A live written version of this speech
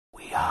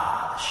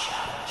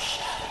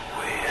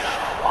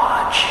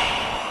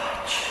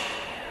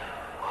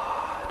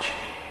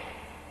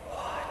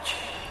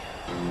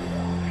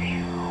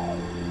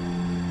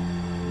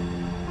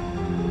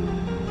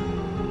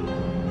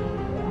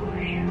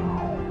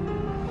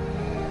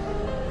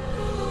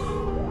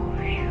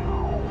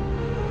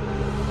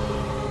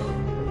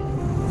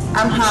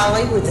I'm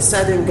Holly with the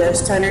Southern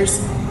Ghost Hunters,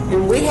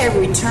 and we have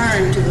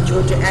returned to the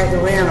Georgia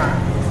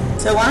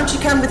Agrirama. So why don't you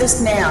come with us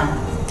now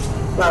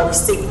while we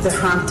seek the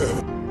haunted?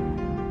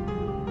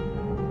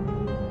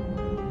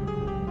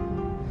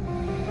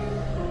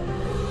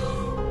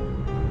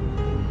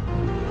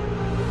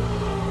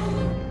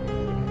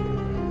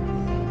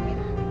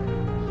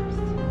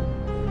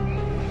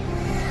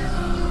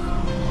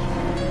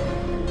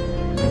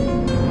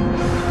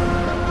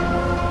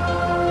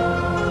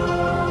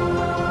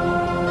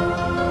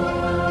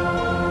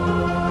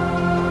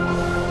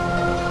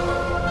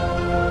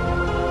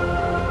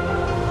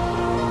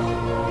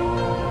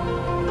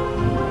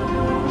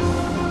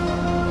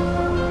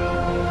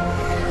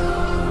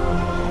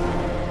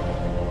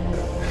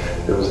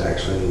 There was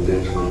actually an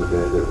indentation in the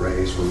bed that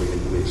raised when me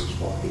and Denise was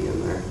walking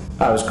in there.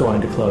 I was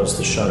going to close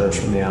the shutters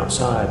from the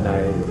outside, and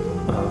I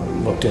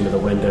looked into the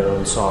window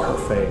and saw her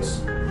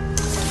face. On the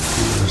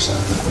other side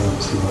of the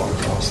fence, he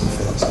walked across the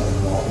fence and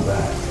then walked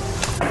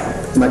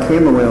back. My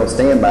camera went on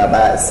standby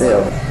by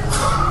itself.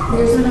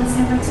 There's one on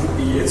standby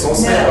too? It's on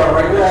standby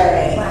right now.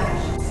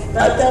 Right.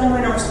 Both of them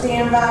went on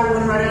standby,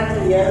 one right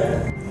after the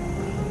other.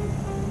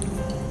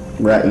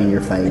 Right in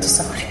your face.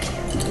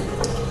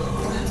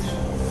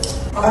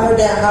 I heard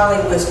that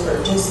Holly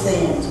whisper just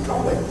then.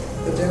 Probably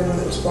the gentleman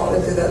that was brought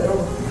in through that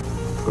door.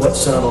 What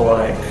sounded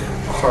like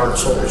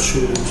hard-soled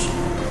shoes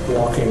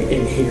walking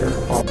in here.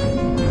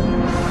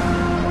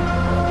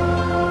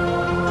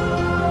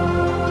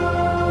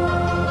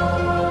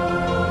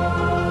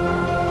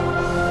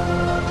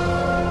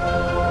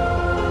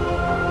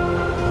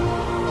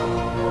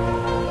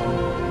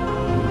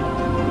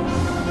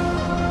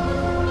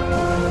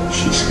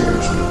 She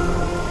scares me.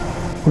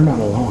 We're not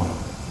alone.